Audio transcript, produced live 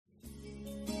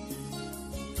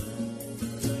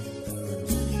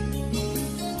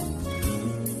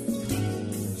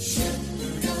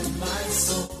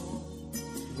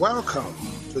Welcome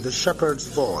to the Shepherd's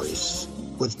Voice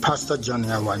with Pastor Johnny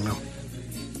Awanyo.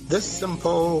 This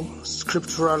simple,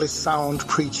 scripturally sound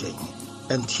preaching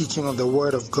and teaching of the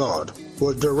Word of God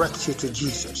will direct you to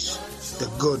Jesus, the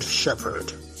Good Shepherd.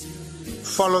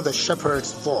 Follow the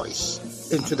Shepherd's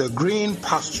voice into the green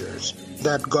pastures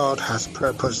that God has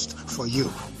purposed for you.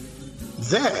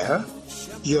 There,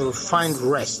 you'll find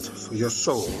rest for your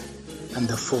soul and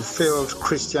the fulfilled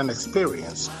Christian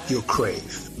experience you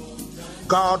crave.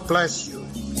 God bless you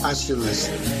as you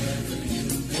listen.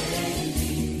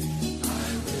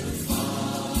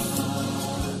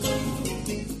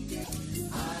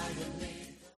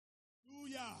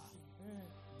 Hallelujah.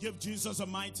 Give Jesus a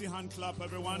mighty hand clap,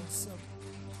 everyone.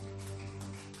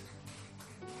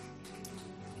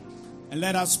 And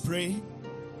let us pray.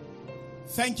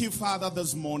 Thank you, Father,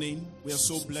 this morning. We are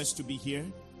so blessed to be here.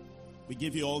 We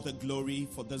give you all the glory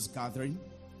for this gathering.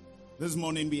 This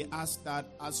morning we ask that,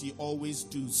 as you always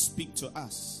do, speak to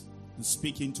us and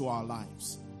speak into our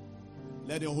lives.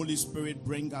 Let the Holy Spirit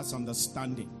bring us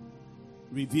understanding.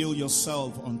 Reveal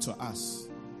yourself unto us.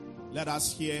 Let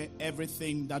us hear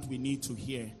everything that we need to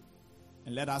hear,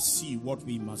 and let us see what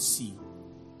we must see.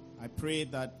 I pray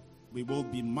that we will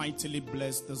be mightily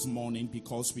blessed this morning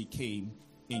because we came.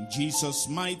 In Jesus'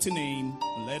 mighty name,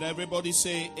 let everybody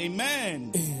say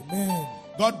amen. Amen.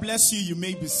 God bless you. You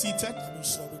may be seated.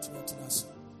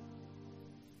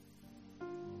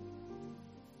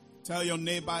 Tell your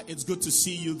neighbor it's good to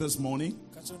see you this morning.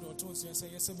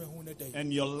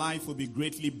 And your life will be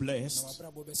greatly blessed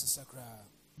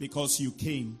because you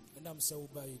came.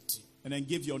 And then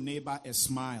give your neighbor a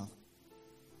smile.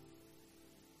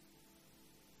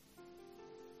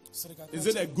 Is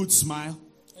it a good smile?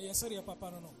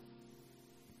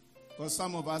 Because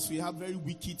some of us, we have very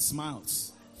wicked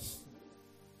smiles.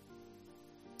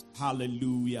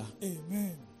 Hallelujah.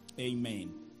 Amen.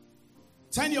 Amen.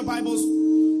 Turn your Bibles.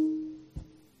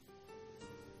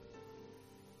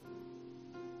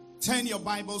 Turn your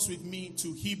Bibles with me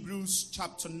to Hebrews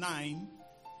chapter 9.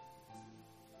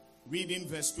 Reading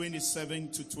verse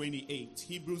 27 to 28.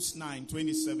 Hebrews 9,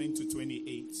 27 to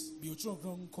 28.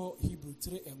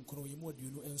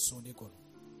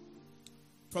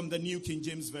 From the New King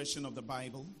James Version of the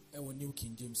Bible. New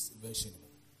King James Version.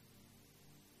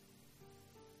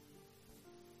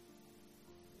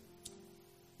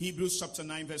 Hebrews chapter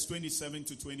 9, verse 27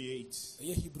 to 28.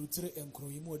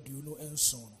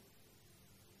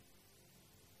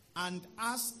 And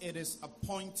as it is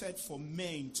appointed for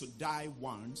men to die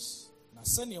once,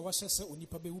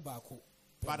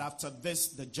 but after this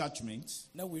the judgment,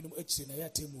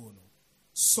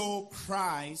 so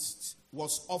Christ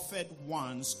was offered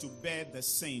once to bear the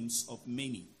sins of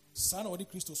many. To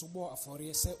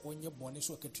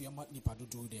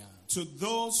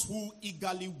those who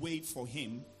eagerly wait for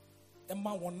him,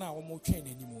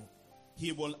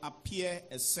 he will appear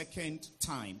a second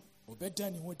time,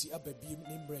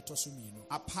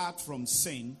 apart from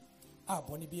sin,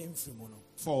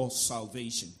 for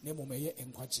salvation.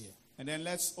 And then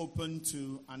let's open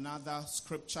to another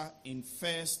scripture in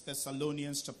 1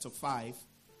 Thessalonians chapter 5,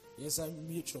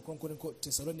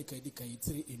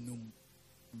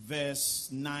 verse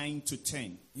 9 to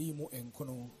 10.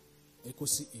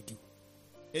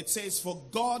 It says, "For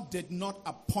God did not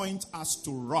appoint us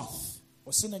to wrath,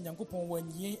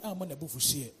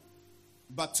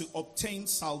 but to obtain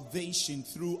salvation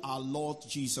through our Lord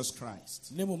Jesus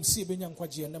Christ,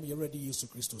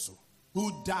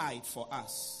 who died for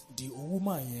us,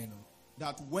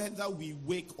 that whether we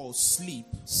wake or sleep,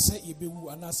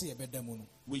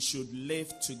 we should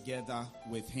live together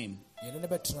with him."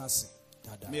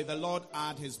 May the Lord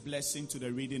add his blessing to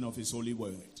the reading of his holy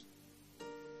word.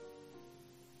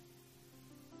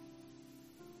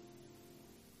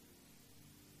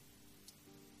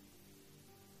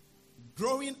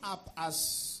 Growing up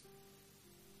as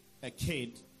a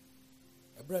kid,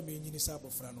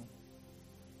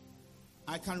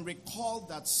 I can recall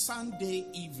that Sunday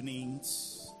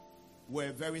evenings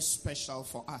were very special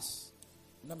for us.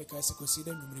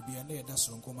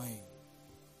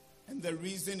 And the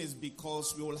reason is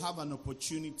because we will have an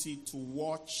opportunity to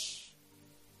watch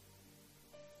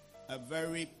a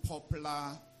very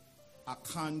popular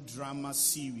Akan drama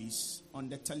series on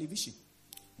the television.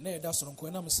 And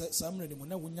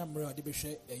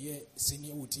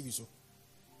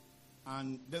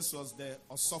this was the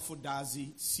Osofo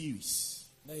Dazi series.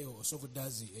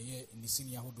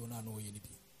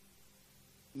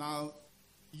 Now,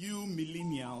 you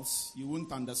millennials, you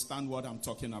won't understand what I'm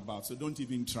talking about, so don't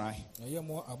even try.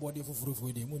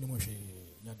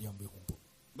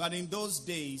 But in those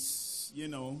days,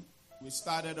 we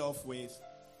started off with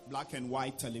black and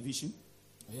white television.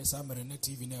 Yes, I'm a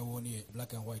TV now, one year,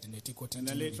 black and white, and And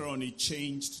then later on it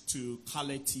changed to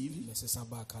color TV. Yes, it's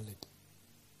about colored.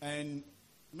 And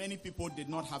many people did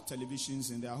not have televisions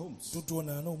in their homes.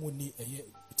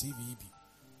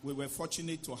 We were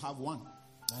fortunate to have one.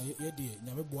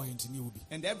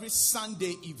 And every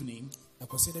Sunday evening,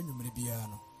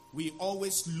 we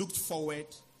always looked forward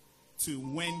to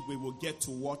when we will get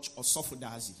to watch Osofo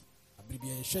Dazi.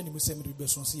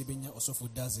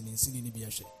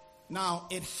 Now,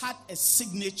 it had a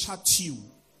signature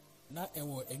tune,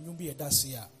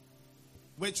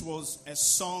 which was a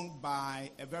song by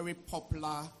a very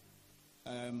popular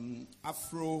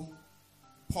Afro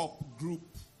pop group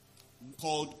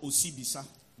called Osibisa.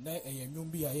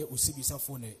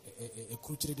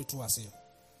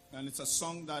 And it's a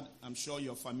song that I'm sure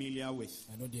you're familiar with.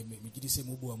 I'm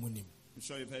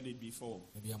sure you've heard it before.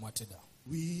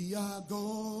 We are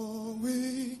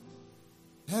going,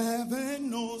 heaven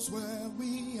knows where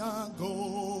we are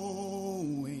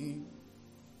going.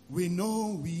 We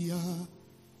know we are.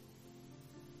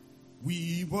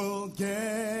 We will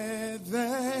get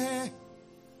there.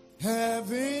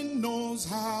 Heaven knows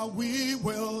how we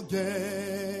will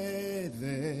get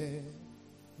there.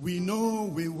 We know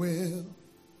we will.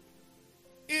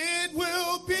 It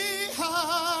will be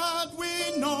hard,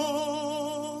 we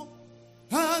know,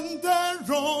 and the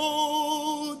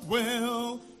road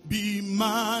will be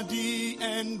muddy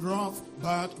and rough,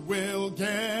 but we'll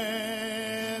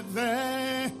get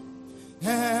there.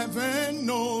 Heaven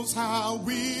knows how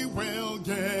we will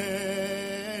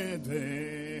get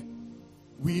there.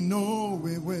 We know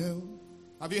we will.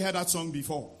 Have you heard that song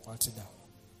before? It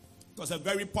was a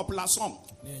very popular song.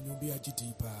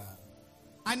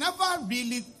 I never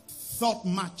really thought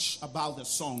much about the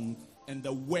song and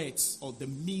the words or the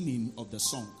meaning of the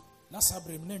song.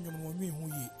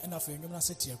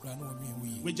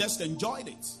 We just enjoyed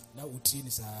it.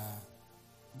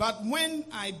 But when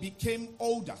I became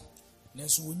older,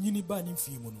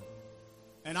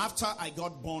 and after I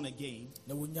got born again,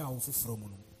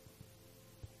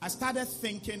 I started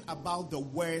thinking about the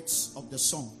words of the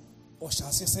song.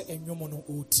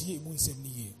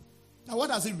 Now, what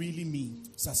does it really mean?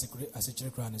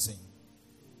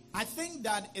 I think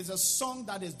that it's a song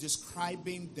that is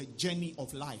describing the journey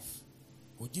of life.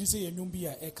 And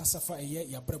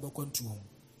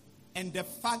the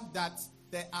fact that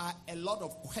there are a lot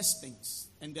of questions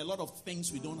and a lot of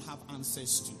things we don't have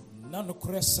answers to.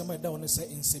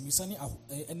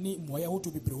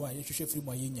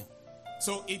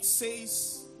 So it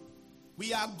says,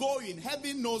 we are going.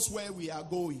 Heaven knows where we are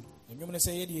going.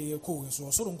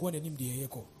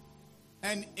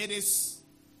 And it is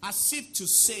as if to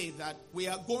say that we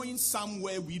are going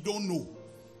somewhere we don't know.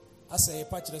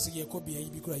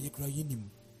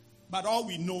 But all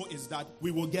we know is that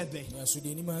we will get there.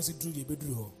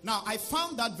 Now, I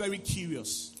found that very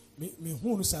curious.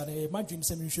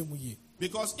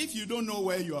 Because if you don't know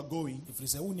where you are going,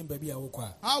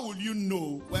 how will you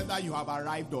know whether you have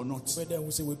arrived or not?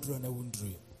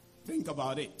 Think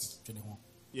about it.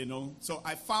 You know, so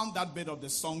I found that bit of the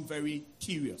song very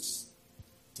curious.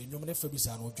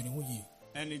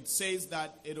 And it says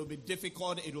that it will be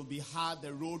difficult, it will be hard,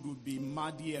 the road will be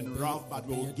muddy and rough, but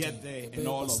we will get there and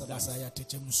all of that.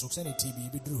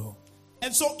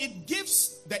 And so it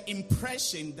gives the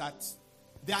impression that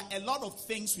there are a lot of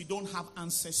things we don't have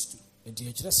answers to. And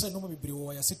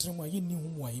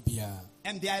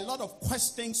there are a lot of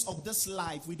questions of this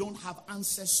life we don't have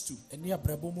answers to.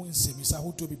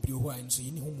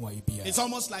 It's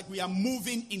almost like we are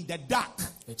moving in the dark,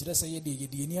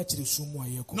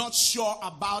 not sure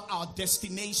about our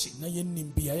destination,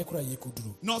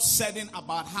 not certain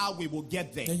about how we will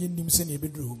get there.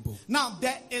 Now,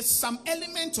 there is some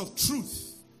element of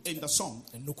truth in the song.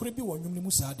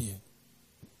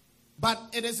 But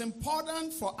it is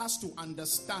important for us to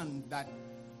understand that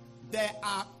there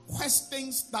are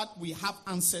questions that we have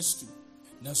answers to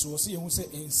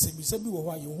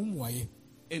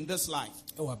in this life.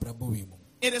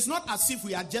 It is not as if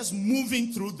we are just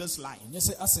moving through this life,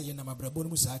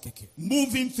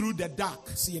 moving through the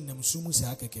dark,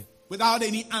 without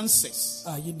any answers,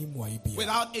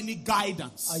 without any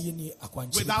guidance,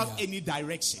 without any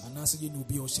direction.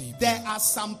 There are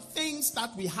some things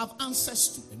that we have answers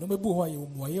to,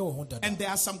 and there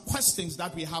are some questions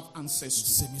that we have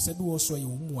answers to.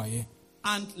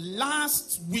 And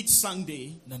last week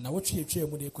Sunday,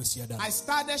 I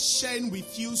started sharing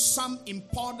with you some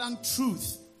important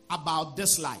truth about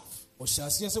this life,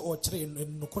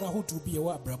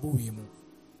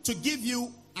 to give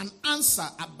you an answer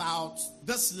about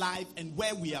this life and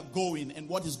where we are going and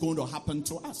what is going to happen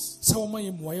to us.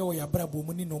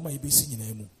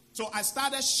 So I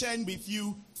started sharing with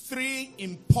you 3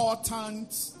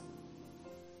 important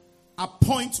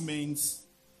appointments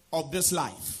of this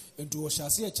life. 3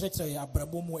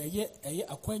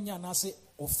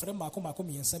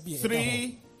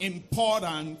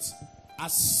 important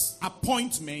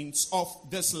appointments of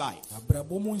this life.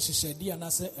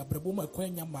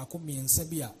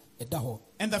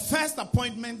 And the first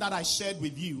appointment that I shared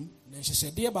with you is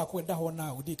the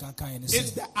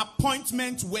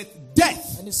appointment with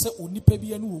death.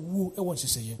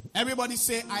 Everybody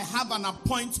say, I have an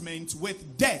appointment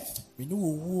with death.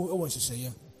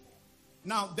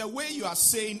 Now, the way you are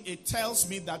saying it tells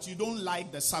me that you don't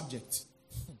like the subject.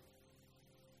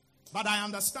 But I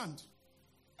understand.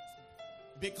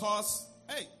 Because,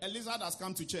 hey, Elizabeth has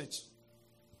come to church.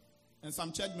 And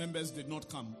some church members did not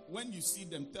come. When you see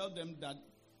them, tell them that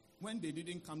when they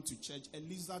didn't come to church,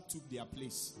 Eliza took their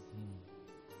place.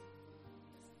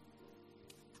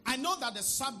 I know that the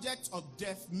subject of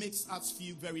death makes us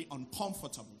feel very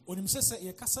uncomfortable.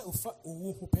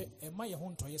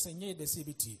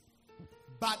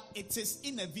 But it is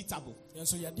inevitable.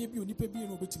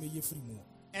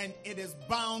 And it is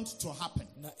bound to happen.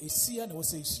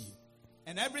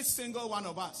 And every single one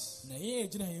of us,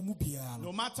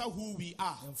 no matter who we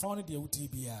are,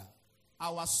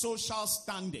 our social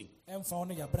standing,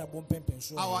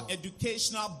 our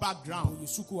educational background,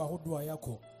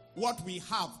 what we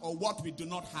have or what we do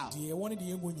not have,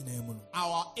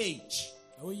 our age,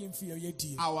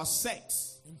 our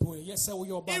sex,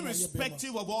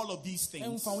 irrespective of all of these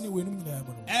things,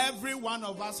 every one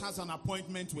of us has an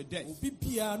appointment with death.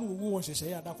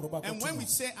 And when we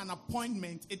say an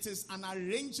appointment, it is an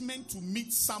arrangement to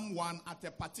meet someone at a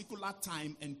particular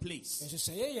time and place.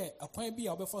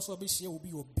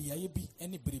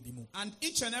 And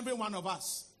each and every one of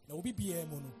us,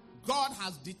 God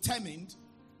has determined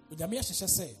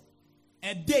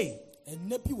a day,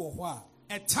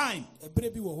 a time,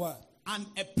 and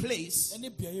a place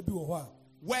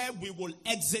where we will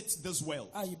exit this world.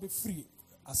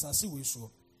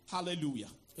 Hallelujah.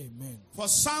 Amen. For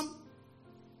some,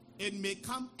 it may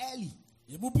come early.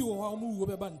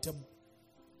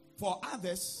 For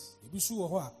others,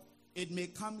 it may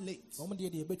come late.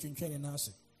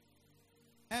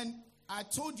 And I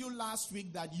told you last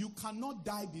week that you cannot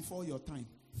die before your time.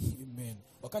 Amen.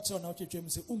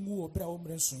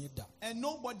 And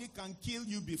nobody can kill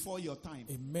you before your time.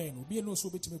 Amen.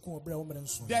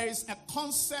 There is a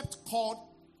concept called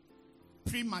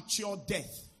premature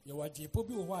death,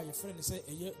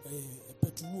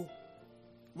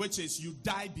 which is you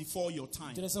die before your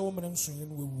time.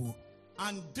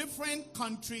 And different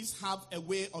countries have a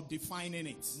way of defining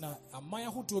it.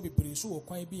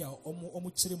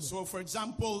 So, for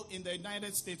example, in the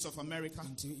United States of America,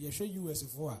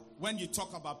 when you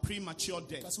talk about premature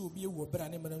death,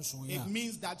 it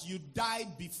means that you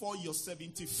died before your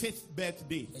 75th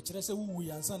birthday.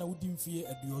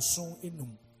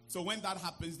 So when that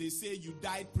happens, they say you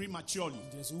died prematurely.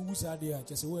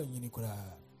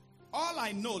 All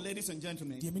I know, ladies and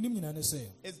gentlemen,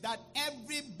 is that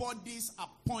everybody's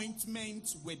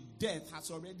appointment with death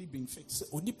has already been fixed.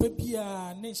 And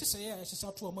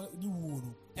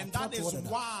that is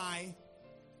why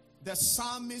the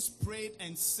psalmist prayed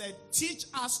and said, teach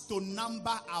us to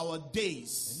number our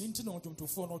days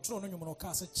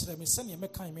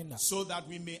so that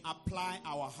we may apply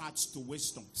our hearts to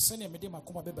wisdom.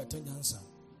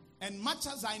 And much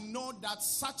as I know that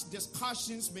such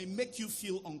discussions may make you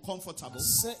feel uncomfortable,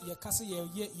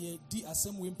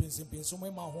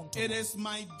 it is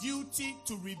my duty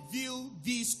to reveal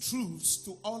these truths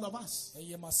to all of us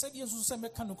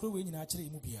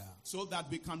so that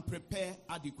we can prepare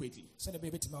adequately.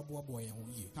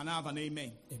 Can I have an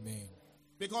amen? Amen.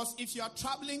 Because if you are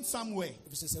traveling somewhere,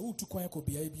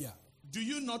 do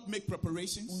you not make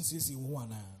preparations?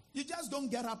 You just don't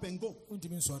get up and go.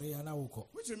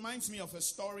 Which reminds me of a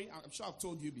story I'm sure I've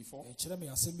told you before.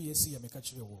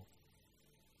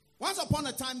 Once upon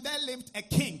a time, there lived a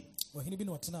king.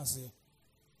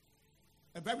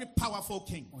 A very powerful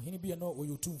king.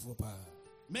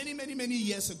 Many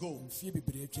years ago.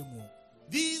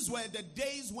 These were the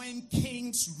days when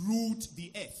kings ruled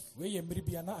the earth.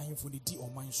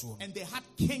 And they had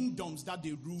kingdoms that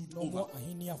they ruled over.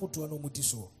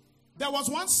 There was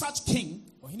one such king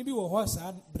who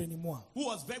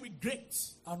was very great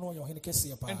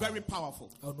and very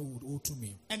powerful.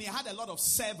 And he had a lot of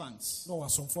servants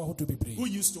who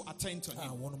used to attend to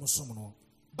him.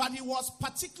 But he was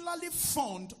particularly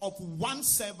fond of one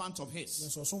servant of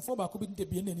his.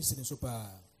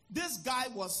 This guy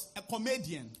was a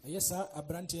comedian,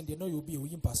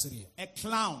 a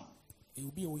clown.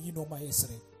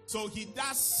 So he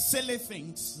does silly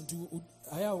things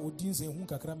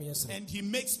and he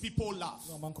makes people laugh.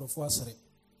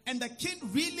 And the king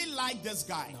really liked this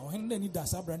guy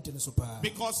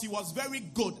because he was very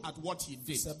good at what he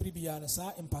did.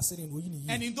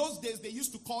 And in those days, they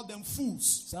used to call them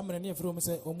fools.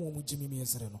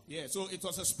 Yeah, so it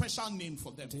was a special name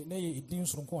for them.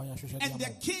 And the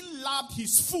king loved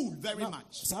his food very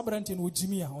much. One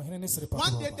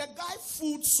day, the guy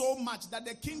fooled so much that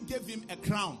the king gave him a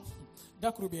crown.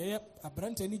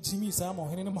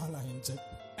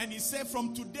 And he said,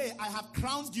 from today, I have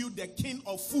crowned you the king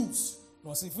of fools.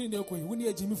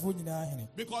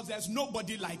 Because there's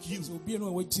nobody like you.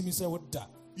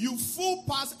 You fool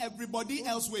past everybody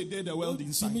else where they the world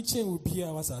inside.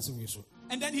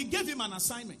 And then he gave him an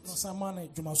assignment. He said,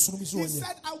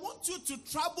 I want you to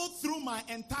travel through my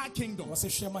entire kingdom and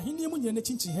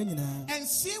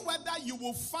see whether you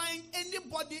will find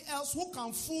anybody else who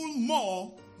can fool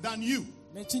more than you.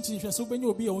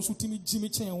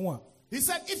 He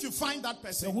said, if you find that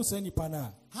person,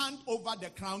 hand over the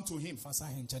crown to him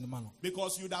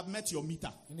because you'd have met your meter.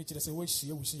 And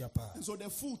so the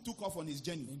fool took off on his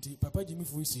journey. He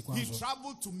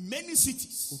traveled to many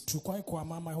cities, to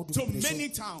many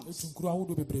towns,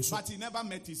 but he never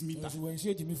met his meter.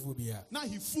 Now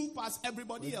he flew past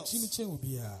everybody else,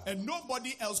 and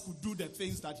nobody else could do the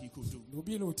things that he could do.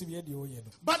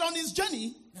 But on his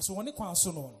journey,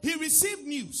 he received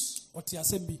news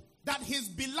that his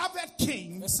beloved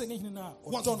king was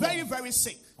very, very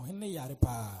sick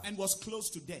and was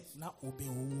close to death.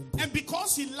 And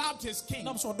because he loved his king,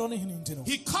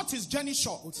 he cut his journey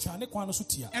short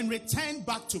and returned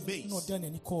back to base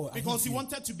because he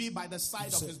wanted to be by the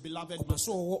side of his beloved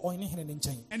master.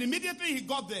 And immediately he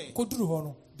got there,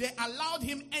 they allowed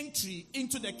him entry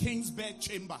into the king's bed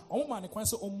chamber.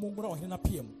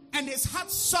 And his heart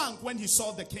sank when he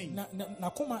saw the king. And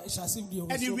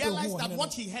he realized that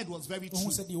what he heard was very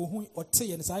true. That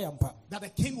the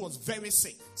king was very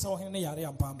sick. And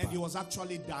he was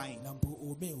actually dying.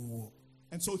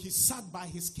 And so he sat by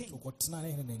his king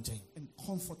and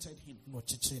comforted him.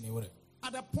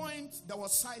 At a point, there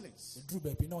was silence.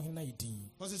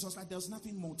 Because it was like there was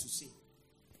nothing more to say.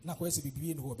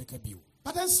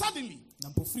 But then suddenly,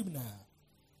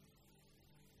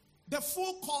 the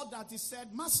fool called that he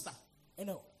said, Master. And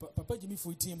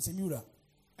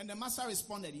the master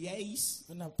responded, yes.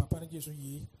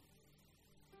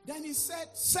 Then he said,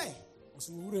 Sir,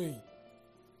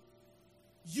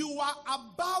 you are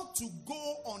about to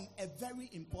go on a very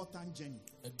important journey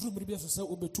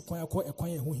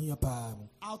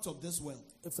out of this world.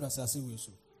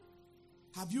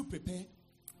 Have you prepared?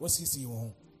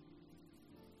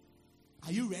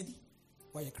 Are you ready?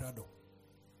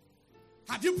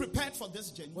 Have you prepared for this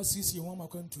journey?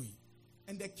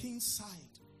 And the king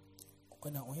sighed.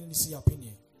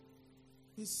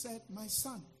 He said, my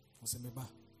son,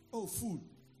 oh fool,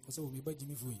 I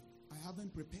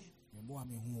haven't prepared.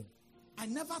 I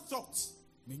never thought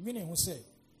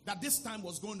that this time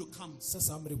was going to come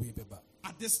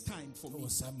at this time for me.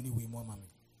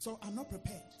 So I'm not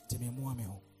prepared.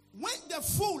 When the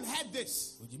fool heard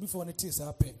this,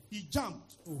 he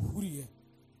jumped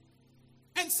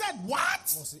and said,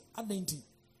 what?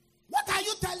 What are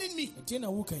you telling me?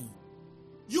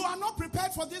 You are not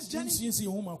prepared for this journey? He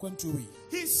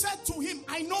said to him,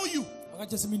 I know you.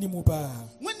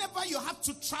 Whenever you have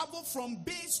to travel from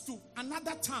base to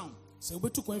another town, you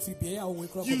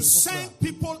send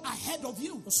people ahead of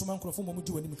you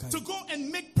to go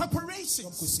and make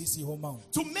preparations,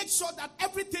 to make sure that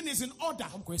everything is in order,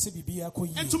 and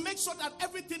to make sure that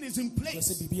everything is in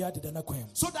place,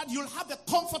 so that you'll have a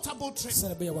comfortable trip.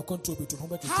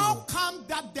 How come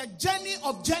that the journey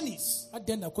of journeys,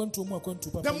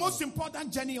 the most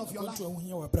important journey of your life,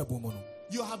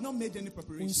 you have not made any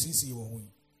preparations?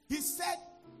 He said,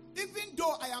 even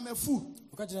though I am a fool,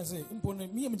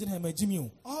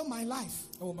 all my life,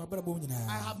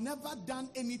 I have never done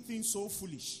anything so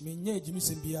foolish. Then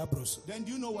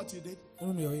do you know what he did?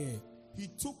 He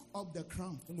took up the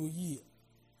crown.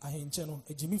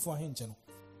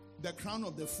 The crown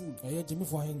of the fool.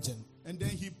 And then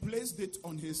he placed it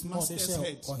on his master's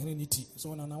head.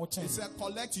 He said,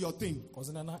 collect your thing.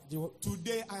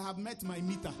 Today I have met my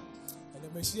meter.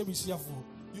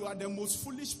 You are the most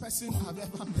foolish person I've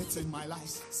ever met in my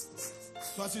life.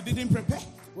 Because you didn't prepare.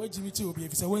 You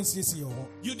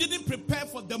didn't prepare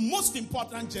for the most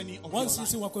important journey of your life.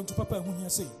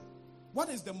 What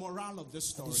is the moral of this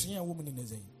story?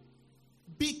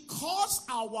 Because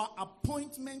our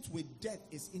appointment with death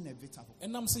is inevitable. You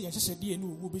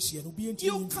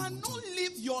cannot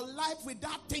live your life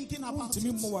without thinking about it.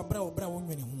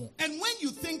 And when you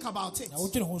think about it,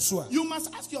 you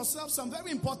must ask yourself some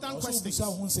very important questions.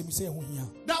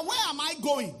 That where am I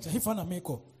going?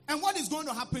 And what is going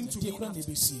to happen to me after?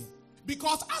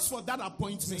 Because as for that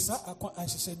appointment,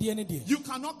 you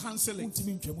cannot cancel it.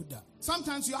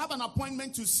 Sometimes you have an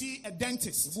appointment to see a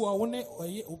dentist. But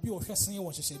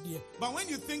when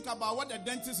you think about what the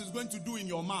dentist is going to do in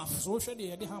your mouth, you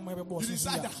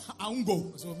decide that I won't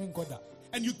go.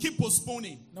 And you keep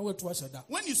postponing. When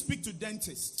you speak to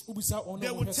dentists, they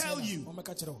will tell you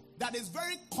that it's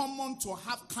very common to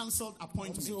have cancelled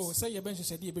appointments.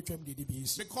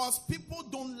 Because people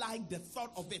don't like the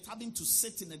thought of it, having to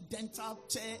sit in a dental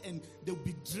chair and they'll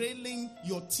be drilling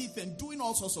your teeth and doing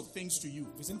all sorts of things to you.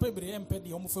 And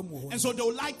so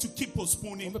they'll like to keep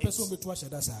postponing it.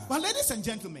 But ladies and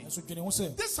gentlemen,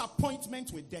 this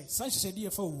appointment with death,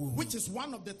 which is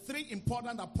one of the 3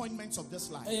 important appointments of this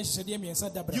life,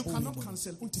 you cannot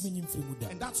cancel it.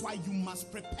 And that's why you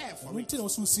must prepare for it.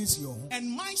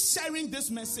 And my sharing this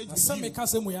message with you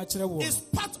is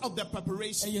part of the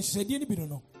preparation.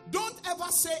 Don't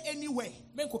ever say anywhere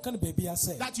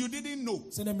that you didn't know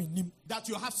that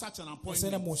you have such an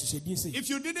appointment. If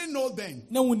you didn't know then,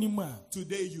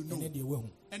 today you know.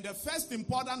 And the first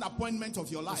important appointment of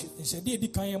your life is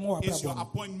your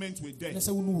appointment with death.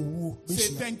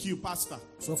 Say thank you, Pastor,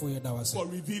 for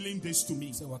revealing this to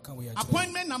me.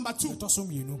 Appointment number 2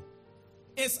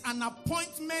 is an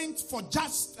appointment for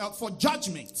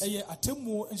judgment,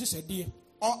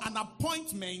 or an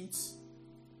appointment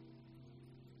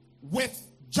with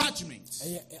judgment.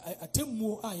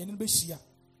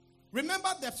 Remember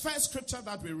the first scripture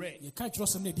that we read.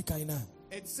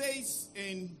 It says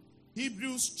in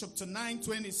Hebrews chapter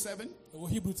 9:27,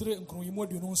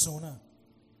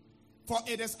 for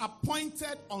it is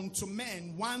appointed unto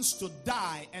men once to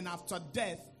die, and after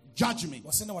death judgment.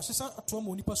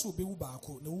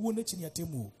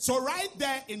 So right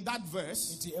there in that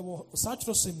verse,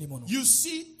 you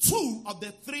see 2 of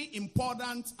the 3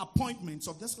 important appointments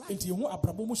of this life.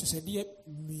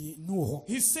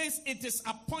 He says it is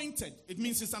appointed. It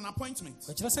means it's an appointment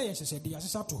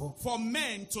for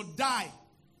men to die,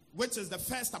 which is the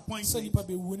first appointment.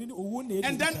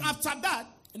 And then after that,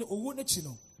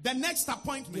 the next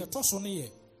appointment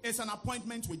is an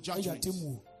appointment with judgment.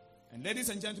 And ladies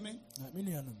and gentlemen,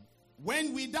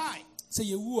 when we die,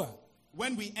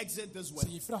 when we exit this world,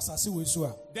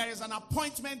 there is an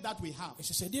appointment that we have.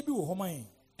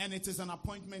 And it is an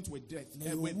appointment with death,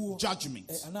 with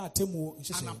judgment. An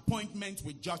appointment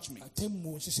with judgment.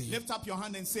 Lift up your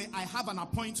hand and say, I have an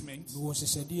appointment with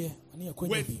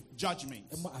judgment.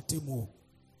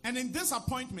 And in this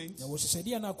appointment,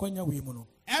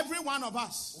 every one of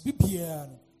us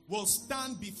will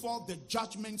stand before the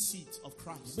judgment seat of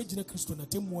Christ. There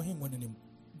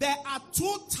are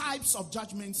 2 types of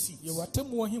judgment seats.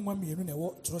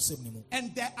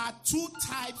 And there are 2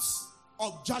 types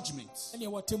of judgments.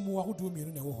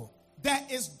 There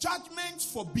is judgment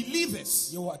for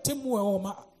believers.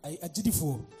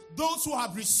 Those who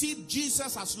have received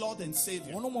Jesus as Lord and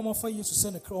Savior. They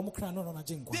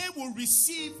will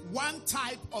receive one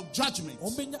type of judgment.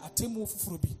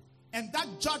 And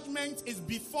that judgment is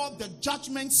before the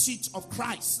judgment seat of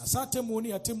Christ.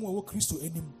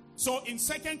 So in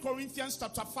 2 Corinthians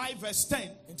chapter 5 verse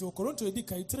 10,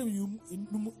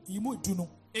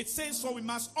 it says, so we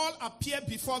must all appear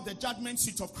before the judgment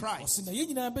seat of Christ, that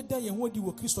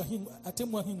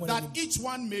each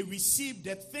one may receive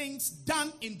the things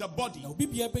done in the body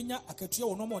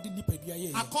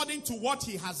according to what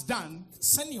he has done,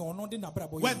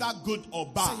 whether good or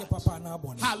bad.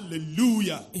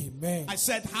 Hallelujah. Amen. I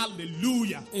said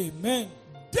hallelujah. Amen.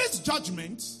 This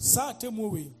judgment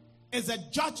is a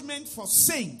judgment for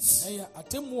saints, or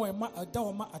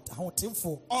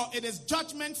it is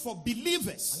judgment for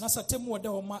believers,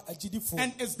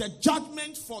 and it's the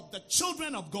judgment for the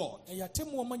children of God,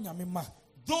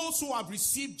 those who have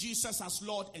received Jesus as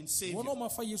Lord and Savior. When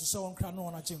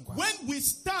we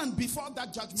stand before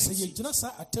that judgment seat,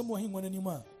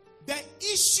 the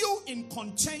issue in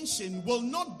contention will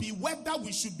not be whether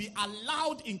we should be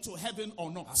allowed into heaven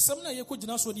or not.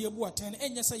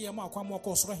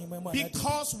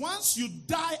 Because once you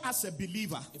die as a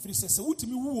believer,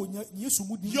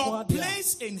 your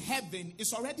place in heaven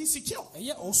is already secure.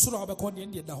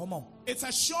 It's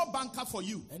a sure banker for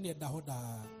you,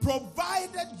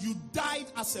 provided you died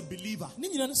as a believer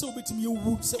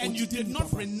and you did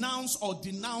not renounce or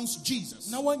denounce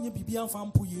Jesus.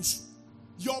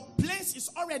 your place is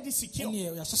already secure.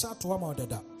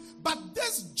 But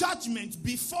this judgment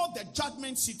before the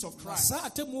judgment seat of Christ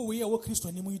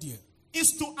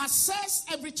is to assess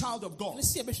every child of God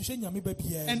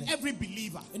and every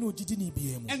believer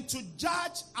and to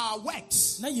judge our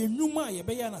works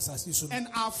and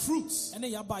our fruits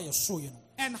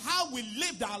and how we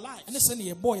lived our lives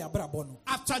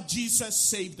after Jesus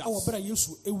saved us.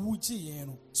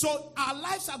 So our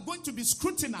lives are going to be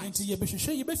scrutinized,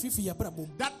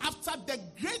 that after the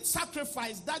great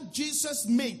sacrifice that Jesus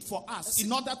made for us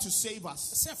in order to save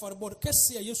us,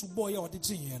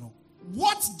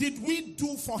 what did we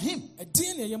do for him?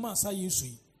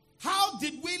 How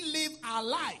did we live our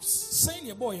lives?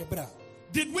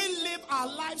 Did we live our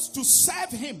lives to serve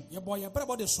him? Did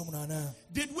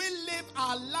we live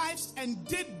our lives and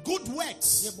did good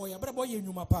works?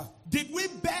 Did we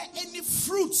bear any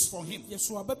fruits for him?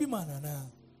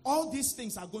 All these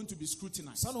things are going to be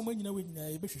scrutinized. And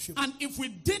if we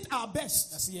did our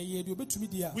best,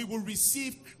 we will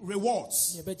receive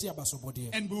rewards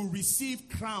and we will receive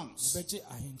crowns.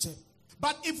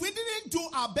 But if we didn't do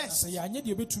our best,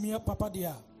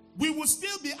 we will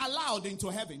still be allowed into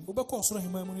heaven, but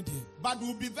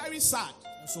we'll be very sad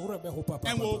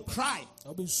and we'll cry,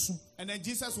 and then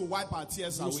Jesus will wipe our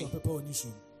tears away.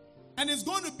 And it's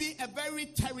going to be a very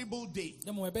terrible day.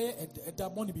 It'll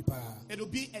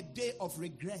be a day of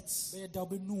regrets.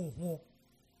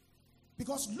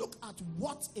 Because look at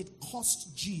what it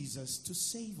cost Jesus to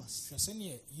save us.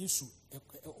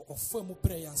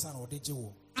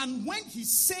 And when he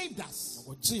saved us,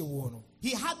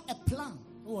 he had a plan.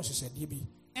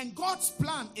 And God's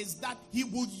plan is that he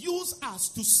will use us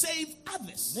to save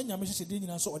others. And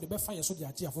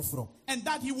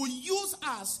that he will use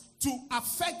us to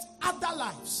affect other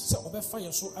lives.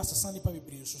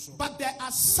 But there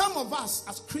are some of us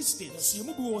as Christians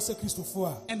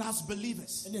and as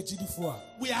believers,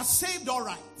 we are saved all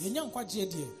right,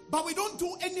 but we don't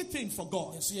do anything for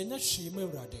God.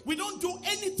 We don't do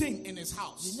anything in his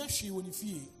house.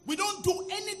 We don't do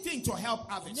anything to help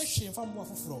others.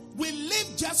 We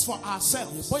live just for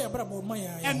ourselves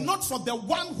and not for the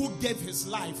one who gave his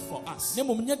life for us.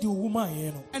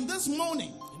 And this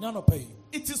morning,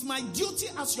 it is my duty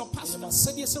as your pastor to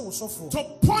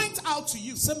point out to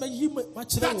you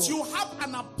that you have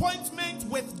an appointment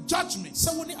with judgment as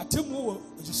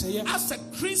a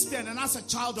Christian and as a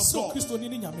child of God,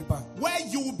 where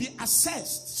you will be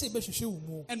assessed and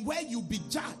where you will be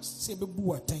judged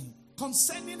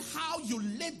concerning how you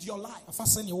lived your life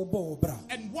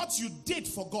and what you did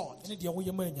for God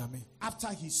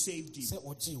after he saved you.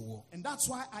 And that's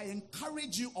why I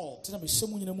encourage you all that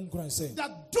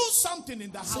do something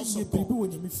in the house of God.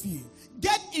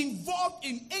 Get involved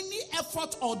in any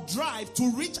effort or drive to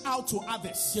reach out to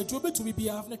others. Use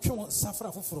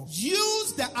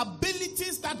the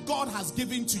abilities that God has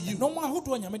given to you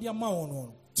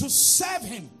to serve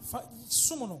him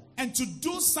and to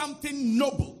do something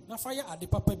noble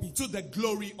to the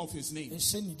glory of his name.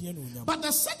 But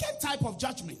the second type of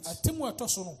judgment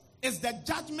is the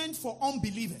judgment for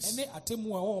unbelievers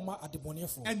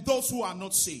and those who are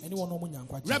not saved.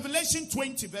 Revelation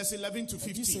 20 verse 11 to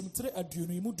 15.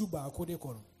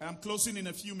 I'm closing in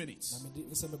a few minutes.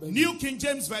 New King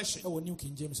James Version.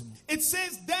 It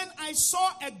says, "Then I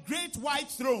saw a great white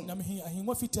throne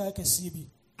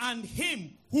and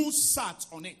him who sat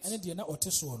on it,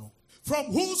 from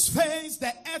whose face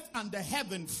the earth and the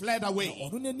heaven fled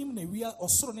away, and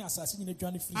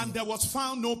there was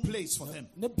found no place for them.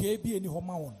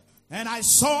 And I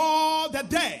saw the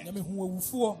dead,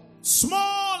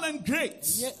 small and great,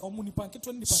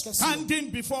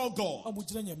 standing before God,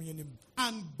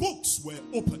 and books were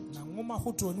opened.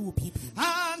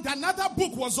 And another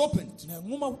book was opened,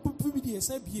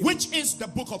 which is the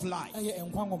book of life.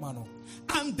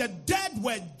 And the dead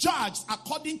were judged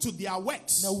according to their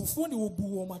works by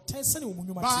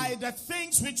the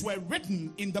things which were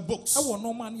written in the books.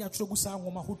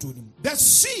 The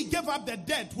sea gave up the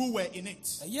dead who were in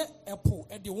it,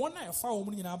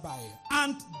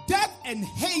 and death and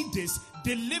Hades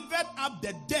delivered up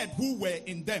the dead who were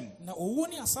in them,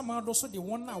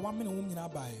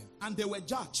 and they were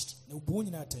judged,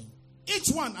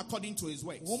 each one according to his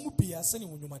works.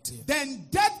 Then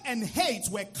death and hate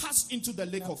were cast into the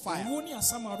lake of fire.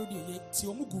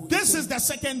 This is the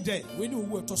second death.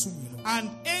 And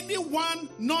anyone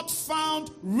not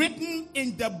found written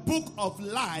in the book of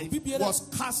life was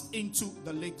cast into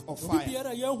the lake of fire.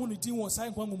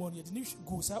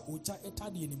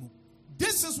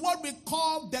 This is what we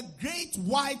call the Great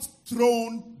White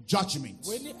Throne Judgment.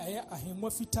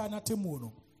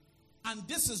 And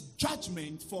this is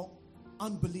judgment for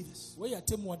unbelievers. We are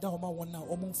temu ada homa wona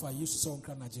omunfa Yesu se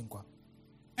onkra na jinkwa.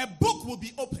 A book will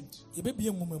be opened Ebebie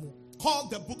ngomemu.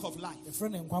 called the Book of Life. E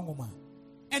friend enkwa ngoma.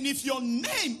 And if your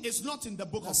name is not in the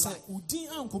Book of Asa Life, udin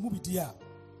ankomu bidia.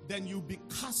 then you'll be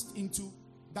cast into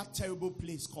that terrible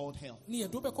place called hell. Ni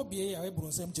edo be ko biye ya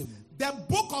ebronsem chemu. The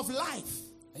Book of Life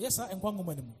Ayesa enkwa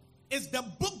ngoma nimu. is the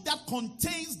book that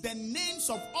contains the names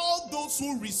of all those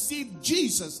who received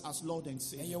Jesus as Lord and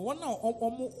Savior. Eye wona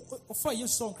omo ofa Yesu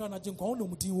se onkra na jinkwa wona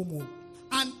mudin wo mu.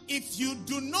 And if you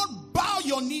do not bow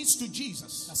your knees to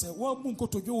Jesus Asa wo mu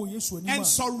nkotojo wo Yesu anima. and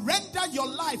surrender your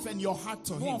life and your heart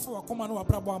to No Him, afa wakoma na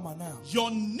wabrabo amana. your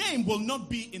name will not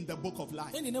be in the Book of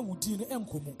Life. Eni na wudin no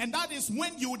enkomu. And that is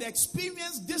when you would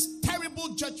experience this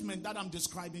terrible judgment that I'm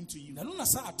describing to you. Na no na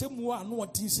sa atemu a no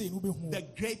wodin se no behu. The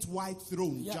great white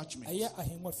throne Ya judgment. aye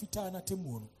ahenwa fita na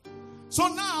temu no. So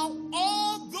now,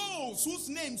 all those whose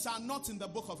names are not in the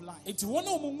Book of Life Enti wona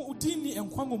omo udin ni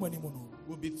enkwa ngoma nimu no.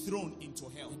 will be thrown into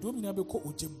hell. Edo mi na be ko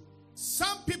ojem.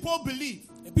 Some people believe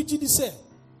Ebi gidi se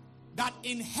that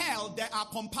in hell there are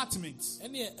compartments.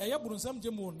 ene eye bronsam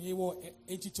jemu no wo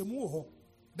echichemu wo ho.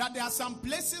 That there are some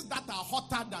places that are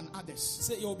hotter than others.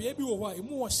 Se ye obi bi wo ho a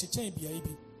emu wo hyechen bia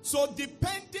bi. So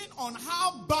depending on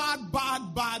how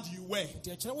bad you were,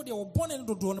 Ti akere wo de wo bone no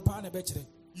dodo no pa na be kire.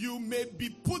 you may be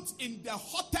put in the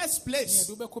hottest Ne place.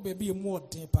 do be ko be bi emu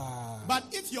odin pa. But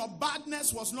if your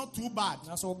badness was not too bad,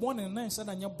 Na so bone na nsa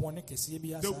na nya bone kese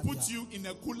bi asa. they'll put you in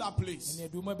a cooler place. Ne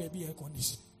do ma be bi air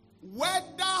condition.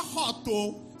 Whether hot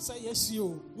or Say yes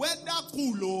you. whether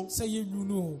cool or, Say you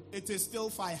know. it is still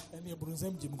fire. Ene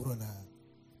bronsam jemu grona.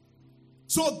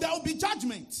 So there will be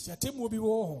judgment Ti atemu obi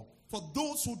wo ho. for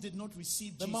those who did not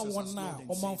receive Be Jesus ma as wona Lord and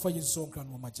o Savior. man fa Yesu onkra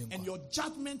no ma And jinkwa. your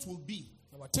judgment will be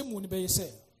Na watemu ni be say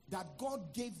that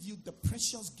God gave you the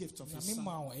precious gift of na His me Son,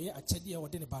 ma o eye achede a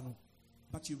wode ne ba no.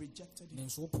 but you rejected Him. Ne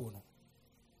nso po no.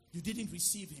 You didn't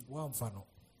receive Him. Wa mfa no.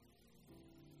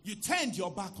 You turned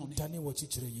your back on Him. Dane wo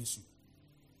chichire Yesu.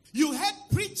 You heard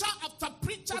preacher after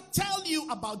preacher tell you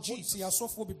about Si Jesus.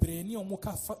 asofo bebre ni omo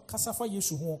kasa fa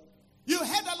Yesu ho. You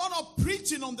heard a lot of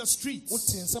preaching on the Wote streets,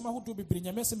 nsɛm ahodoɔ bebree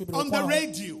nyame asɛm bebree on kɔ the ho.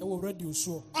 radio, Ɛwɔ radio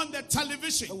so, on the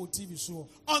television, ɛwɔ TV so,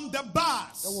 on the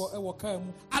bars, ɛwɔ kaa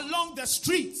mu, along the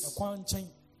streets. ɛkwan nkyɛn.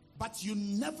 But you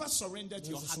never surrendered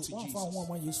your heart Yesu to so wamfa ho Jesus.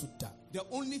 ama Yesu da. The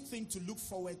only thing to look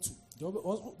forward to Deɛ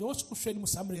ɔhwɛ no mu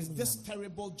saa mmerɛ is no this nyinaa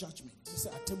terrible judgment no, sɛ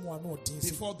atemmu a na ɔden sɛ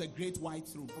before the great white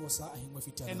throne. ɛwɔ saa ahengua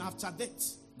fitaa And no. after that,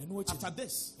 Na ɛno akyi after no,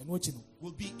 this, ɛno akyi no,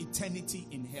 will be eternity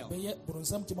in hell. bɛyɛ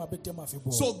borɔnsam gyem a bɛtɛm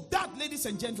afebɔɔ. So that, ladies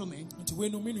and gentlemen, Nti wei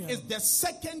no me nua is no, the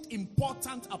second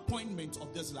important appointment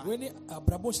of this life. wei ne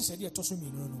abrabɔ nhyehyɛdeɛ a ɛtɔ so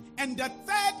mmienu no. And the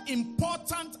third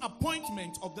important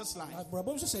appointment of this life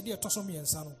Abrabɔ nhyehyɛdeɛ a ɛtɔ so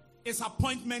mmiɛnsa no, is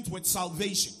appointment with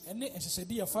salvation. ɛne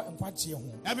nhyehyɛdeɛ a ɛfa nkwagyeɛ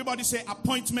ho. Everybody say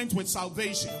appointment with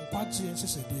salvation. Nkwagyeɛ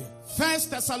nhyehyɛdeɛ. 1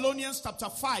 Thessalonians chapter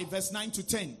 5 verse 9 to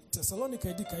 10. Tesalonika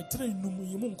edi kan tire nnum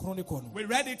yi mu nkron ne kɔ no. We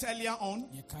read it earlier on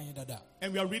Yɛ kan yɛ dada.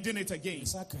 and we are reading it again.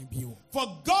 Yɛsa kan bio.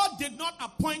 For God did not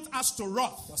appoint us to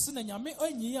wrath, Wɔse na nyame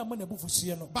anyi ama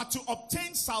n'abufuhyeɛ no. but to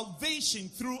obtain salvation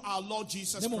through our Lord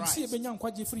Jesus Na mmom sɛ Christ, yɛbɛnya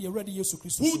nkwagye firi Awurade Yesu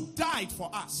Kristo who so. died for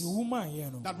us, Deɛ owu maa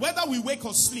yɛn no. that whether we wake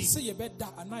or sleep, Sɛ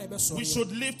yɛbɛda anaa yɛbɛsɔre. we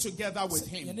should live together with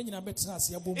Yɛn him. ne nyinaa bɛtena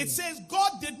ase abɔ mu. It says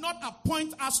God did not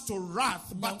appoint us to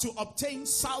wrath, but to obtain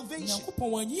salvation.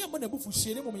 Nyankopɔn wanyi ama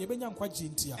n'abufuhyeɛ ne mmom yɛbɛnya nkwagye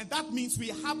ntia. And that means we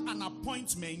have an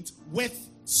appointment with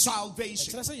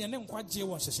salvation. Ɛkyerɛ sɛ yɛn ne nkwagye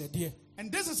wɔ nhyehyɛdeɛ.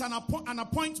 And this is an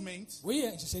appointment Wei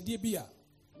yɛ nhyehyɛdeɛ bi a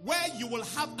where you will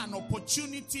have an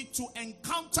opportunity to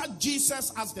encounter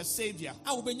Jesus as the Savior.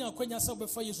 wobɛnya akwanya sɛ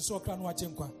wobɛfa Yesu sɛ ɔkra no agye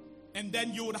nkwa. And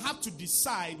then you would have to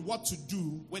decide what to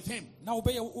do with him. Na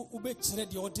wobɛkyerɛ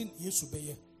deɛ ɔde Yesu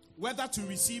bɛyɛ. Whether to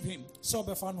receive him Sɛ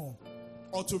wobɛfa no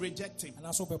or to reject him.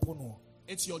 anaasɛ wobɛpo no.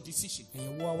 It's your decision.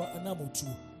 Ɛyɛ wo a ɛnam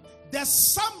otuo. The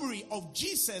summary of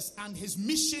Jesus and his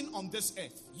mission on this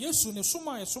earth Yesu ne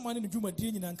soma a yɛsoma ne ne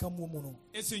dwumadie nyinaa nka mu mu no.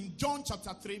 is in John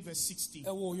chapter 3 verse 16.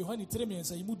 Ɛwɔ Yohane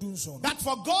 3:3 yi mu 17 no. That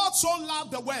for God so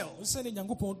loved the world Sɛ ne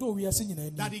Nyankopɔn dɔ wiase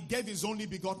nyinaa that ni. he gave his only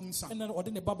begotten Son, Ɛna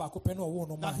ɔde ne ba baako pɛ no ɔwoo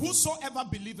no that maa. whosoever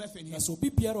believeth in Na him sɛ obi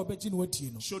biara a ɔbɛgye no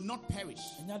watie no, should not perish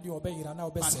ɛnya deɛ ɔbɛyera na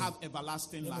but ɔbɛsɛe. have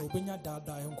everlasting Ɛna life. ɔbɛnya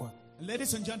daadaa nkwa.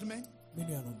 Ladies and gentlemen, Me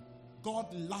nuanom,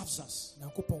 God loves us.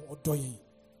 Nyankopɔn ɔdɔ yɛn.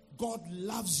 God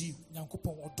loves you.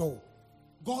 Nyankopɔn ɔdɔ wo.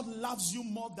 God loves you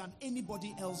more than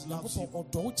anybody else loves Nyankopɔn you.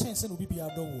 ɔdɔ wo kyɛn sɛ na obi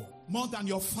biara dɔ wo. More than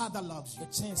your father loves you.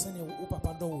 Ɛkyɛn sɛ na wo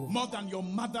papa dɔ wo. More than your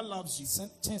mother loves you.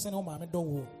 Kyɛn sɛ na wo maame dɔ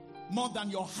wo. More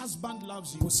than your husband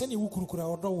loves Po you. sɛnea wo kunu kura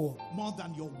ɔdɔ wo. More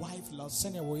than your wife loves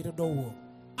you. Sɛnea wo yere dɔ wo.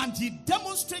 And he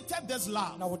demonstrated this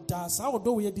love Na ɔdaa saa ɔdɔ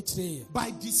wo yɛ de kyerɛ yɛ.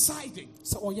 by deciding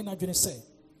Sɛ ɔyɛ n'adwene sɛ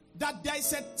that there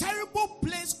is a terrible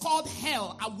place called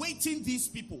hell awaiting these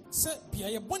people.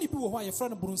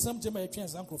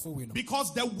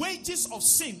 Because the wages of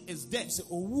sin is death.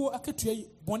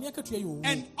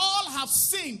 And all have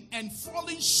sinned and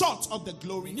fallen short of the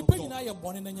glory of God.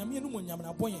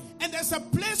 And there's a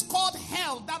place called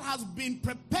hell that has been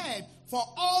prepared for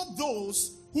all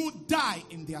those who die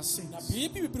in their sins.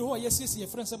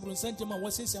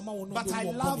 But I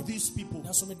love these people.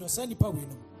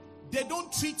 They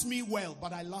don't treat me well,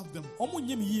 but I love them.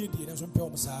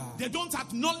 They don't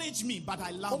acknowledge me, but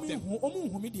I love them.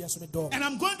 And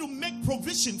I'm going to make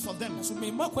provision for them.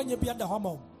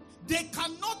 They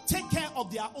cannot take care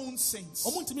of their own sins.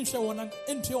 They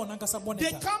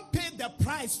can't pay the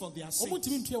price for their sins.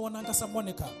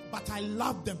 But I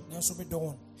love them.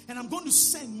 And I'm going to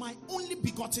send my only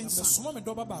begotten son.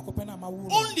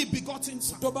 Only begotten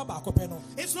son.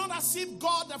 It's not as if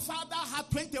God the Father had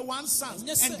 21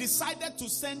 sons and decided to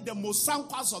send the most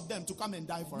sanctuous of them to come and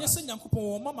die for us.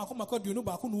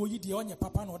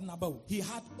 He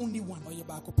had only one.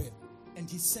 And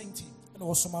he sent him.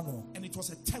 And it was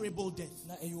a terrible death.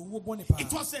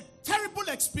 It was a terrible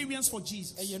experience for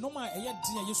Jesus. They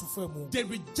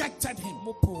rejected him.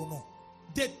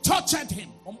 They tortured him.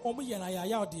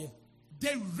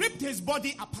 They ripped his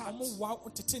body apart.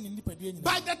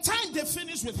 By the time they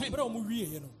finished with him,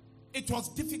 it was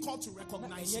difficult to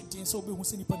recognize him. And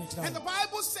the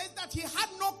Bible says that he had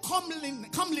no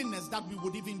comeliness that we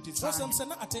would even desire. It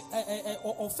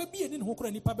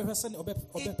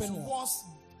was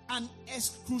an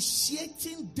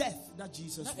excruciating death that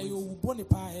Jesus went through.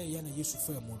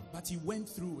 But he went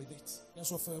through with it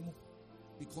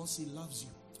because he loves you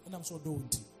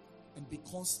and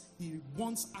because he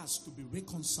wants us to be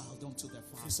reconciled unto the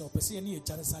Father.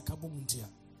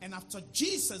 And after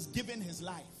Jesus giving his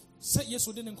life,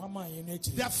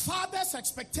 the Father's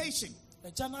expectation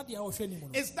is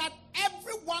that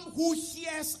everyone who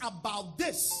hears about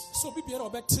this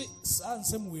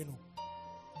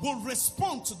will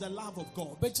respond to the love of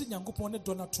God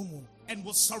and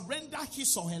will surrender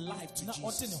his or her life to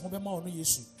Jesus.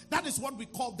 That is what we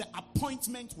call the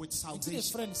appointment with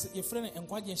salvation.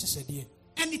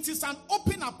 And it is an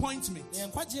open appointment.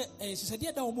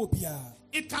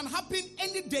 It can happen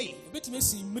any day.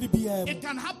 It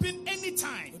can happen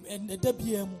anytime.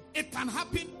 It can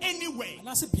happen anywhere.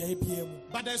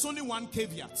 But there's only one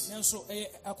caveat.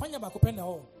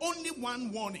 Only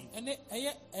one warning.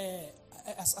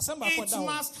 It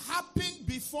must happen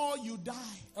before you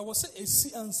die.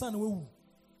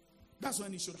 That's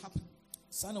when it should happen.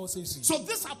 So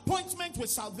this appointment with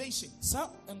salvation,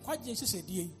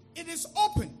 it is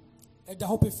open.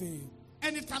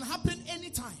 And it can happen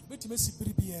anytime.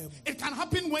 It can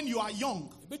happen when you are young.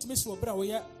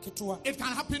 It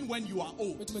can happen when you are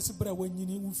old.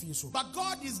 But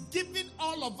God is giving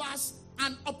all of us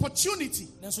an opportunity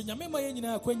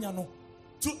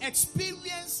to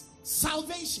experience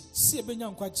salvation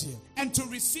and to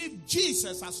receive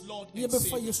Jesus as Lord and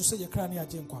Savior.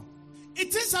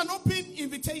 It is an open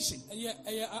invitation.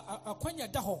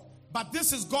 But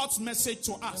this is God's message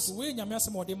to us.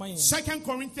 2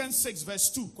 Corinthians 6 verse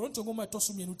 2,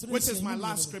 which is my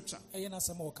last scripture.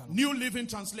 New Living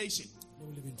Translation.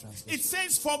 It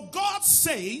says, for God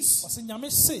says,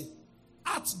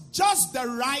 at just the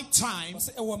right time.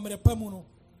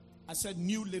 I said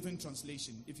New Living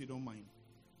Translation, if you don't mind.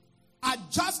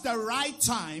 At just the right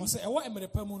time,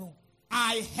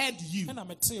 I heard you.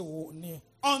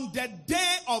 On the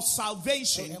day of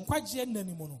salvation,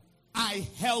 I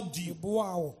helped you.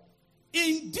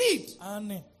 Indeed,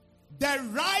 the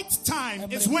right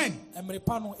time is when?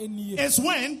 Is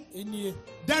when?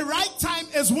 The right time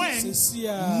is when?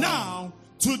 Now,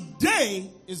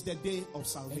 today is the day of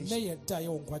salvation.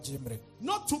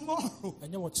 Not tomorrow.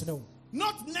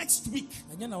 Not next week.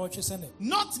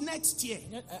 Not next year.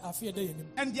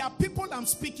 And there are people I'm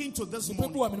speaking to this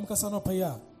morning.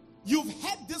 You've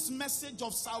heard this message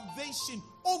of salvation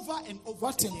over and over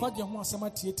again. But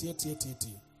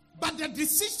the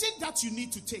decision that you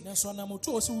need to take,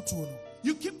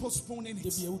 you keep postponing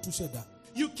it.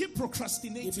 You keep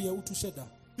procrastinating.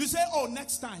 You say, oh,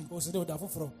 next time. Or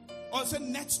say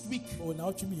next week. Or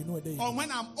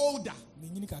when I'm older.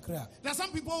 There are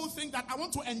some people who think that I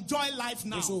want to enjoy life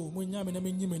now.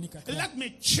 Let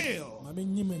me chill.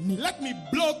 Let me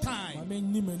blow time.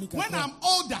 When I'm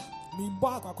older, and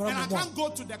I can't go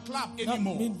to the club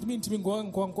anymore,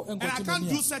 and I can't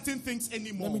do certain things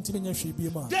anymore,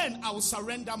 then I will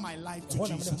surrender my life to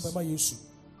Jesus.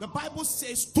 The Bible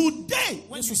says, today,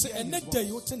 when you say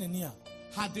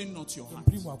harden not your heart.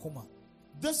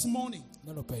 This morning,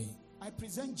 I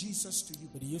present Jesus to you.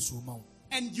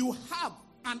 And you have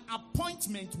an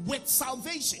appointment with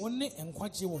salvation.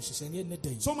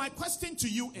 So my question to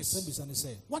you is,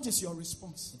 what is your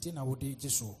response?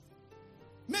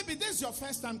 Maybe this is your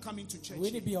first time coming to church.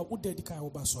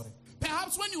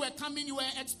 Perhaps when you were coming, you were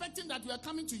expecting that you were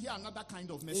coming to hear another kind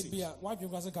of message.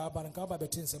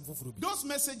 Those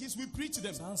messages, we preach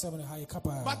them.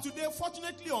 But today,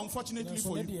 fortunately or unfortunately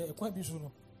for you,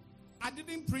 I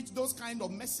didn't preach those kind of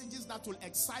messages that will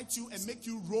excite you and make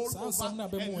you roll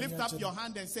over and lift up your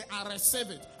hand and say, I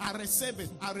receive it, I receive it,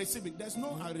 I receive it. There's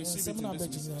no I receive it in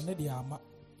this message.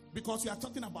 Because we are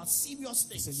talking about serious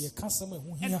things.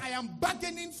 And I am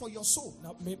bargaining for your soul.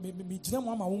 I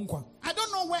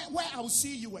don't know where I'll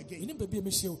see you again.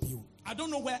 I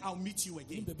don't know where I'll meet you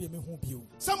again.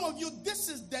 Some of you,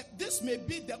 this may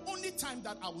be the only time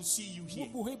that I will see you here.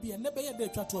 And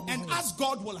as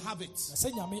God will have it,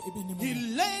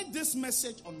 He laid this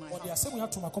message on my heart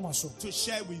to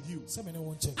share with you.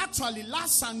 Actually,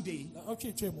 last Sunday,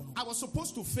 I was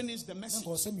supposed to finish the message.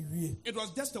 It was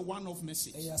just a one-off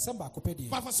message.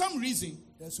 But for some reason,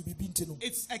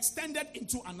 it's extended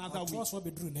into another week.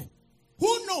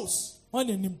 Who knows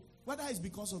whether it's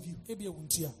because of you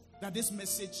that this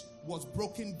message was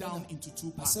broken down into two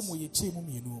parts.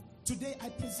 Today, I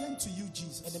present to you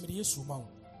Jesus.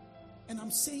 And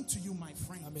I'm saying to you, my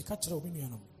friend,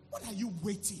 what are you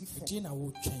waiting for?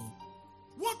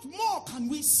 What more can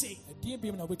we say?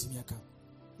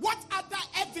 What other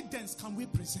evidence can we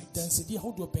present?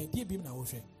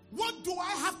 What do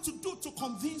I have to do to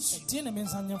convince you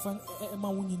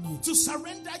to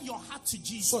surrender your heart to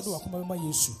Jesus?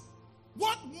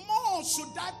 What more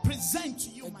should I present to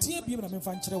you, my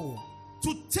friend, to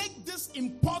take this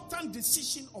important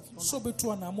decision of your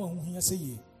life?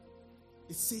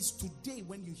 It says, today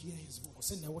when you hear His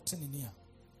voice,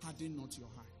 harden not your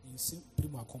heart.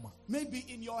 Maybe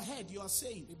in your head you are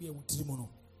saying,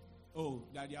 oh,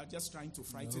 that they are just trying to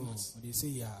frighten us.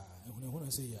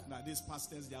 That these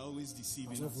pastors, they are always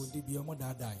deceiving us.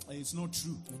 It's not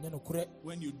true.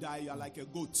 When you die, you are like a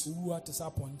goat.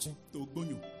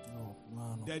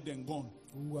 Dead and gone.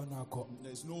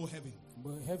 There's no heaven.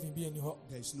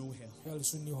 There's no hell.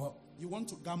 You want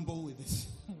to gamble with this?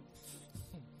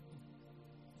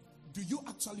 Do you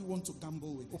actually want to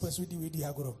gamble with this?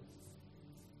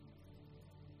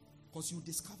 Because you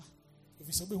discover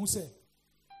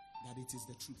that it is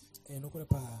the truth.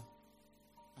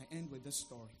 I end with this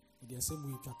story.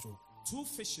 2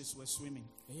 fishes were swimming.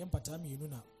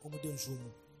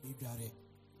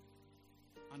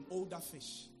 An older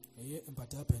fish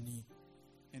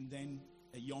and then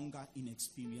a younger,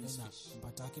 inexperienced fish.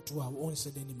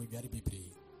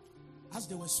 As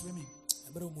they were swimming,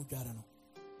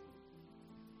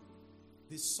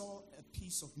 they saw a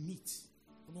piece of meat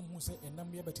in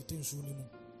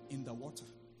the water.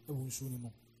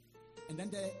 And then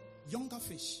the younger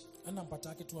fish, the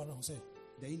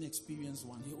inexperienced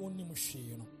one,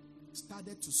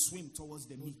 started to swim towards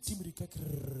the meat,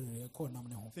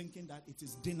 thinking that it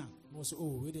is dinner. As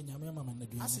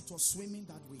it was swimming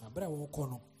that way,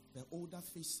 the older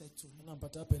fish said to him,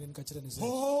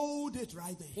 hold it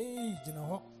right there.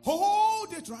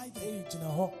 Hold it right there.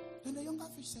 Then the younger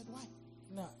fish said, why?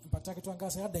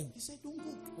 He said, don't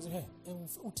go.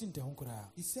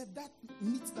 He said, that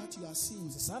meat that you are seeing,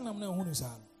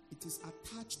 it is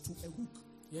attached to a hook.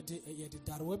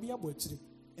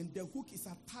 And the hook is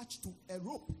attached to a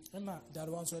rope. And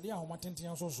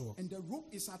the rope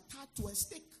is attached to a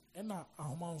stick. And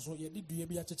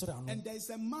there is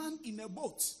a man in a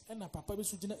boat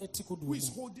who is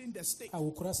holding the stick.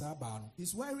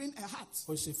 He's wearing a hat.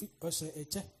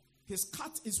 His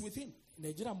cat is with him.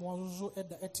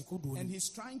 And he's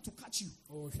trying to catch you.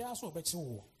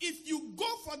 If you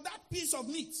go for that piece of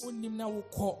meat,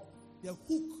 the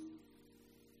hook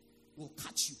will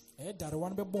catch you. And he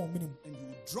will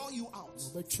draw you out.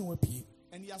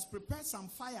 And he has prepared some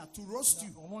fire to roast you.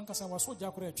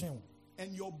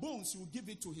 And your bones, he will give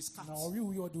it to his cat. So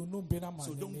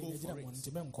don't go for it.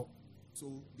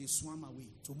 So they swam away.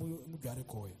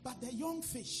 But the young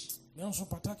fish, as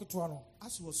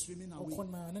he was swimming away, he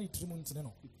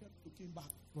kept looking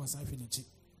back.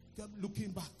 Kept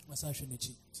looking back.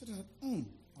 So that,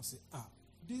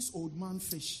 this old man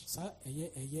fish, is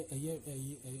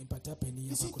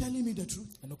he telling me the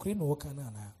truth?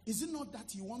 Is it not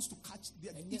that he wants to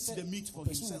eat the meat for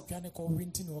himself?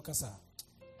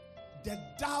 The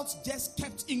doubts just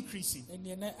kept increasing. So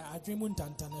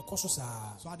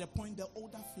at the point, the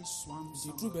older fish swam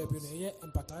somewhere.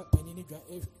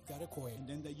 And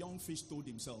then the young fish told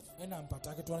himself,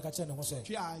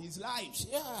 yeah, he's live.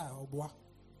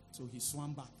 So he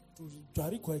swam back.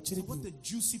 What a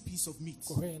juicy piece of meat.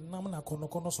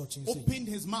 Opened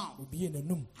his mouth.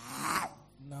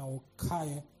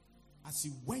 As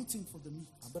he went in for the meat,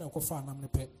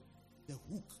 the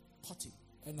hook caught him.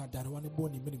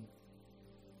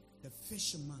 The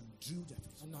fisherman drew the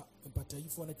fish.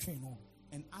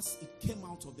 And as it came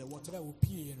out of the water,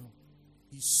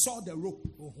 he saw the rope.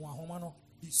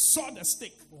 He saw the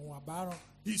stick.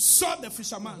 He saw the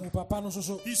fisherman.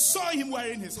 He saw him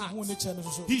wearing his hat.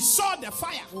 He saw the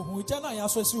fire.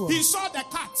 He saw the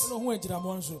cat.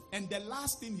 And the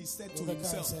last thing he said to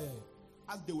himself,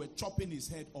 as they were chopping his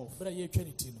head off,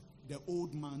 the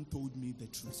old man told me the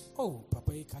truth.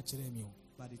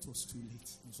 But it was too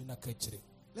late.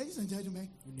 Ladies and gentlemen,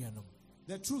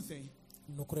 the truth,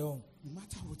 no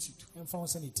matter what you do,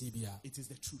 it is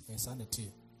the truth.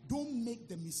 Don't make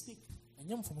the mistake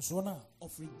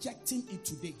of rejecting it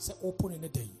today,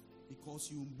 because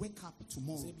you wake up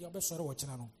tomorrow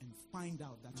and find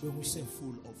out that you're a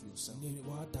fool of yourself.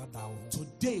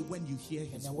 Today, when you hear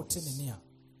his voice,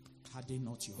 harden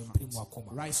not your heart.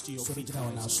 Rise to your feet.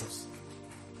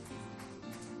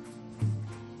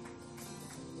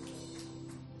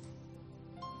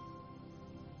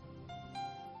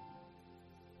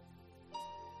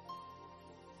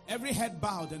 Every head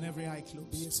bowed and every eye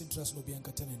closed.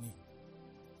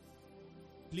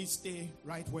 Please stay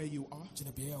right where you are.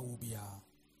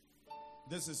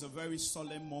 This is a very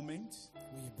solemn moment.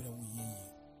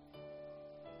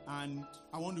 And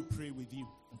I want to pray with you.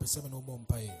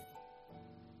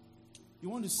 You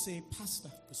want to say, Pastor,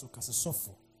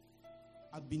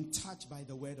 I've been touched by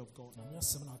the word of God.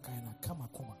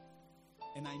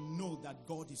 And I know that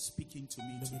God is speaking to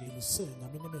me today.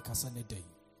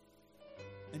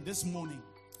 And this morning,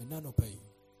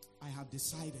 I have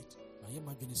decided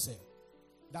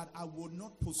that I will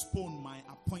not postpone my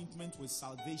appointment with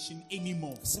salvation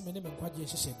anymore.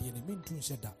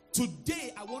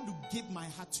 Today, I want to give my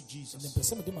heart to Jesus.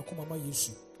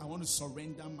 I want to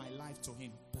surrender my life to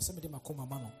him.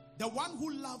 The one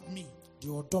who loved me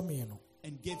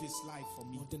and gave his life for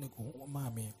me.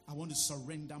 I want to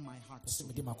surrender my heart to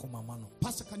him.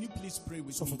 Pastor, can you please pray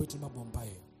with me?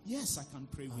 Yes, I can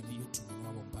pray with you.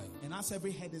 And as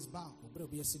every head is bowed and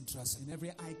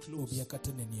every eye closed,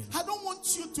 I don't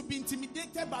want you to be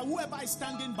intimidated by whoever is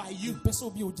standing by you.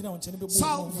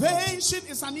 Salvation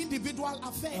is an individual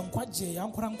affair.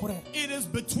 It is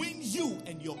between you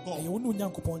and your God.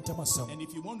 And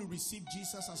if you want to receive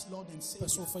Jesus as Lord and Savior,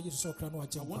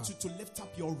 I want you to lift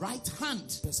up your right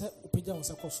hand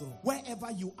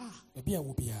wherever you are.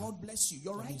 God bless you.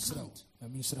 Your right hand.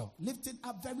 Lift it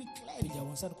up very clearly.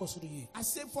 I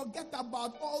say, forget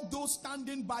about all those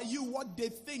standing by you, what they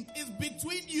think is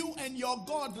between you and your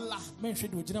God. Lift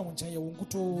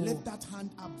that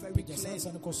hand up very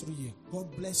clearly.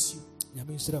 God bless you.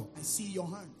 I see your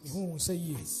hands.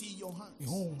 I see your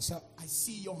hands. I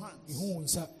see your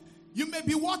hands. You may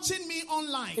be watching me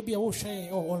online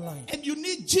and you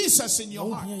need Jesus in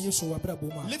your heart.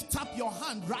 Lift up your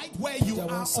hand right where you are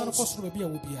also.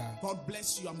 God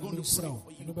bless you. I'm going to pray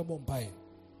for you.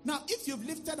 Now, if you've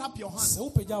lifted up your hand,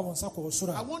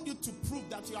 I want you to prove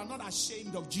that you are not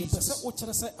ashamed of Jesus. And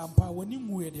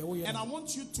I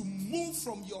want you to move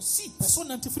from your seat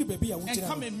and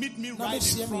come and meet me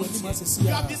right in front. You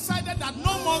have decided that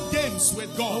no more games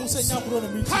with God.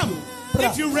 Come.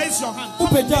 If you raise your hand,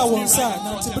 come and meet me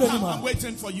right in front. I'm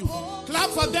waiting for you. Clap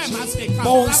for them as they come.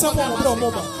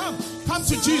 Come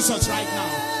to Jesus right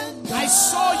now. I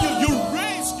saw you. You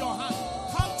raised your hand.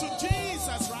 Come to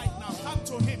Jesus right now. Come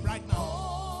to him right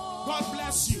now. God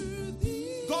bless you.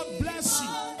 God bless you.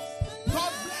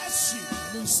 God bless you.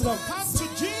 Come to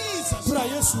Jesus.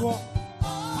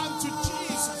 Come to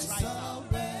Jesus right now.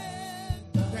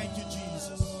 Thank you,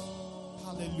 Jesus.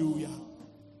 Hallelujah.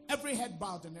 Every head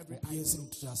bowed and every eye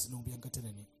closed.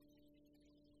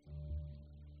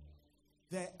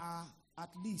 There are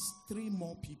at least 3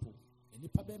 more people in the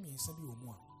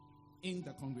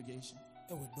congregation.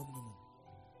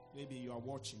 Maybe you are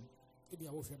watching,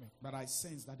 but I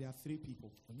sense that there are 3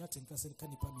 people.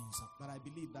 But I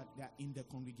believe that they are in the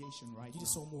congregation right now.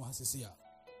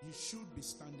 You should be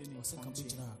standing in front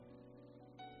here.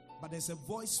 But there's a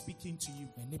voice speaking to you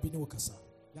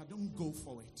that don't go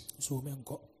for it.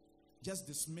 Just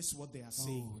dismiss what they are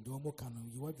saying.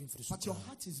 But your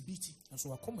heart is beating.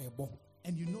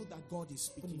 And you know that God is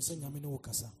speaking to you.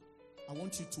 I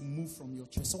want you to move from your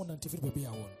chair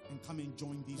and come and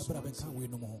join these ones here.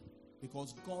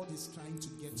 Because God is trying to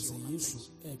get your attention.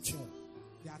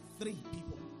 There are 3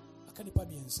 people.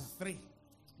 3.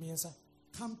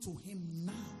 Come to him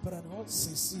now.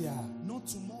 Not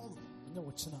tomorrow.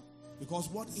 Because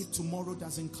what if tomorrow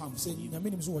doesn't come for you?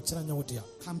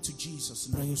 Come to Jesus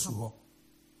now. Come.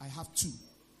 I have two.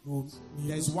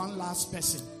 There's one last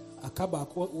person.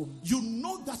 You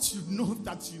know that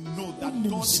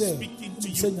God is speaking to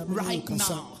you right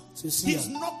now. He's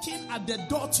knocking at the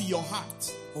door to your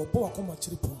heart.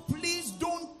 Please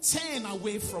don't turn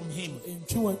away from him.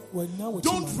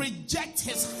 Don't reject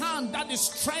his hand that is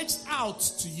stretched out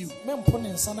to you. Come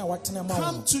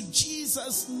to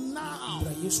Jesus now.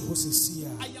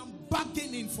 I am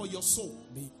bargaining for your soul.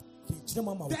 There's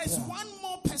one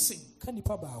more person.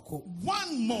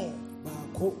 One more.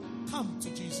 Come to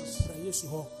Jesus.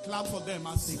 Clap for them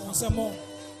as they come.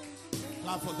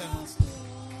 Clap for them as they come.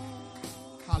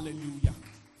 Hallelujah.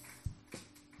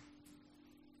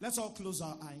 Let's all close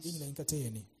our eyes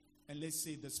and let's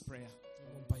say this prayer.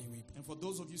 And for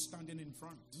those of you standing in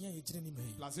front,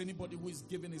 plus anybody who is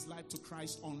giving his life to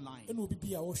Christ online,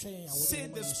 say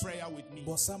this prayer with me.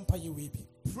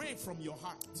 Pray from your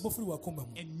heart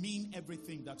and mean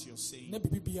everything that you're saying.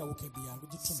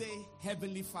 Say,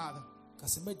 Heavenly Father,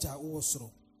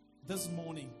 this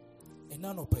morning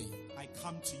I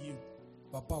come to you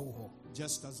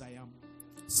just as I am.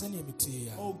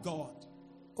 Oh God,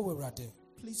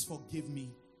 please forgive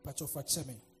me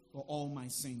for all my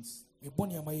sins.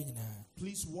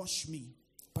 Please wash me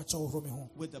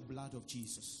with the blood of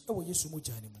Jesus.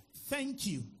 Thank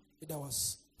you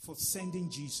for sending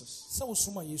Jesus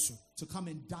to come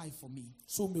and die for me,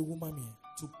 to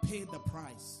pay the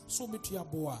price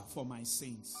for my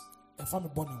sins.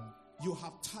 You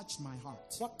have touched my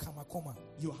heart.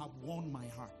 You have won my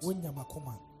heart.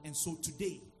 And so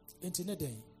today,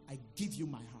 I give you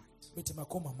my heart. I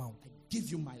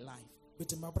give you my life. I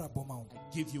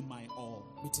give you my all.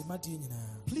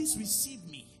 Please receive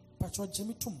me as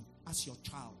your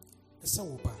child.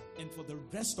 And for the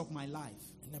rest of my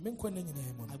life, I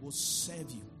will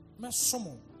serve you.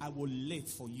 I will live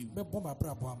for you.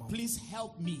 Please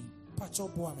help me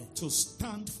to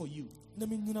stand for you for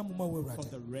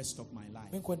the rest of my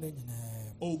life.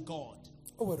 Oh God,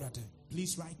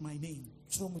 please write my name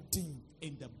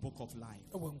in the book of life.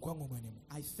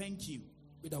 I thank you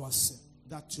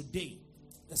that today,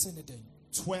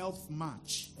 12th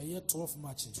March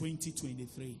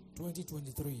 2023,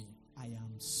 I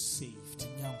am saved.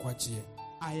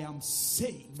 I am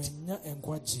saved.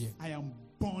 I am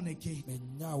born again.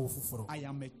 I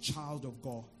am a child of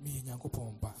God.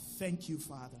 Thank you,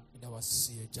 Father,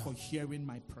 for hearing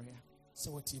my prayer.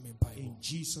 In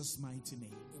Jesus' mighty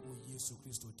name.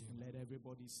 Let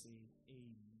everybody say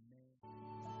amen.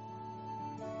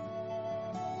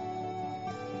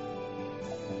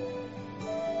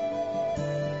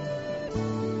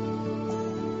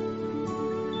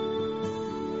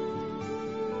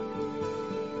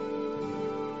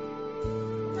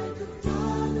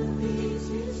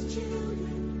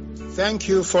 Thank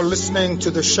you for listening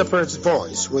to the Shepherd's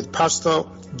Voice with Pastor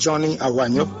Johnny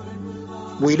Awanyo.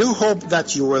 We do hope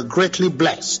that you were greatly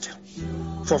blessed.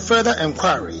 For further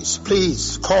enquiries,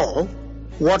 please call,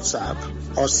 WhatsApp,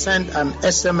 or send an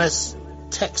SMS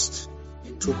text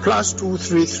to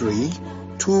 +233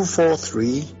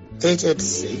 243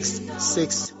 886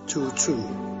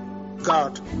 622.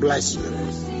 God bless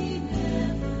you.